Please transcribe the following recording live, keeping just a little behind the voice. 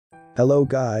Hello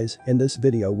guys, in this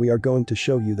video we are going to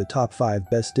show you the top 5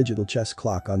 best digital chess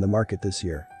clock on the market this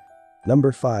year.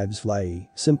 Number 5 Zfly.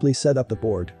 Simply set up the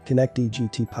board, connect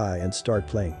EGT-Pi and start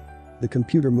playing. The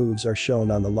computer moves are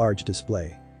shown on the large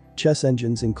display. Chess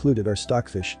engines included are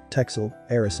Stockfish, Texel,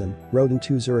 Arison, Rodin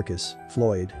 2 Zerkis,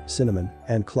 Floyd, Cinnamon,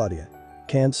 and Claudia.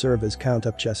 Can serve as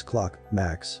count-up chess clock,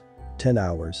 max. 10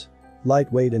 hours.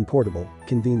 Lightweight and portable,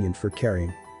 convenient for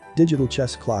carrying. Digital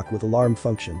chess clock with alarm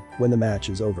function when the match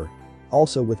is over.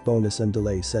 Also with bonus and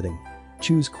delay setting.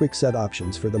 Choose quick set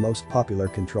options for the most popular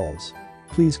controls.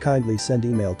 Please kindly send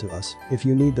email to us if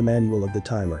you need the manual of the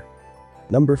timer.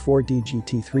 Number 4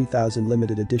 DGT 3000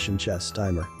 Limited Edition Chess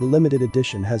Timer. The limited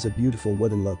edition has a beautiful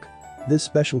wooden look. This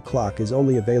special clock is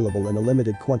only available in a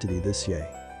limited quantity this year.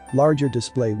 Larger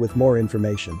display with more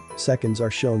information, seconds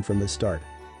are shown from the start.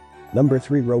 Number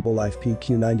 3 Robolife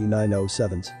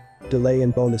PQ9907's delay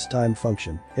and bonus time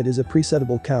function. It is a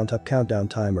presettable count-up countdown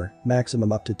timer,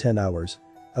 maximum up to 10 hours.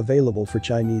 Available for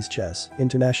Chinese chess,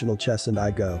 international chess and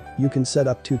iGo. You can set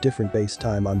up 2 different base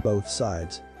time on both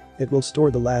sides. It will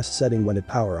store the last setting when it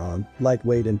power on,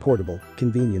 lightweight and portable,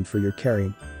 convenient for your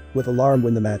carrying. With alarm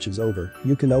when the match is over,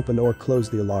 you can open or close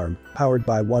the alarm, powered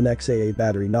by 1XAA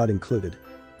battery not included.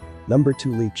 Number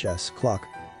 2 Leap Chess Clock.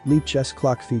 Leap Chess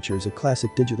Clock features a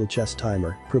classic digital chess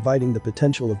timer, providing the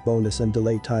potential of bonus and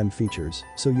delay time features,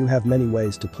 so you have many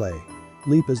ways to play.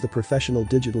 Leap as the professional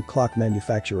digital clock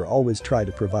manufacturer always try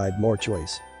to provide more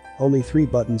choice. Only 3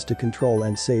 buttons to control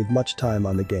and save much time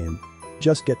on the game.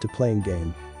 Just get to playing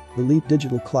game. The Leap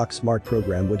Digital Clock Smart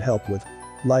program would help with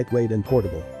lightweight and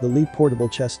portable. The Leap Portable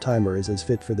Chess Timer is as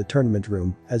fit for the tournament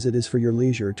room as it is for your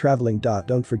leisure traveling.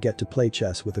 Don't forget to play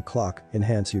chess with a clock,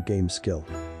 enhance your game skill.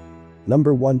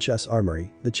 Number 1 Chess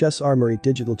Armory. The Chess Armory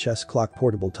Digital Chess Clock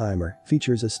Portable Timer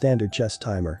features a standard chess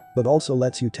timer, but also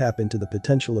lets you tap into the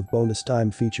potential of bonus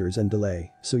time features and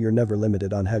delay, so you're never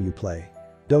limited on how you play.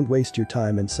 Don't waste your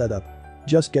time in setup.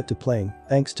 Just get to playing,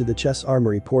 thanks to the Chess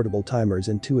Armory Portable Timer's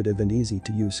intuitive and easy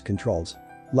to use controls.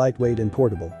 Lightweight and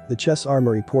portable, the Chess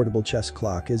Armory Portable Chess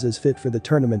Clock is as fit for the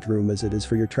tournament room as it is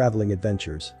for your traveling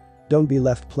adventures. Don't be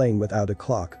left playing without a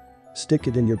clock. Stick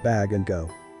it in your bag and go.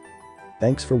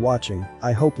 Thanks for watching,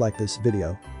 I hope like this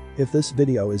video. If this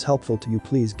video is helpful to you,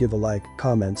 please give a like,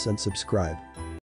 comments and subscribe.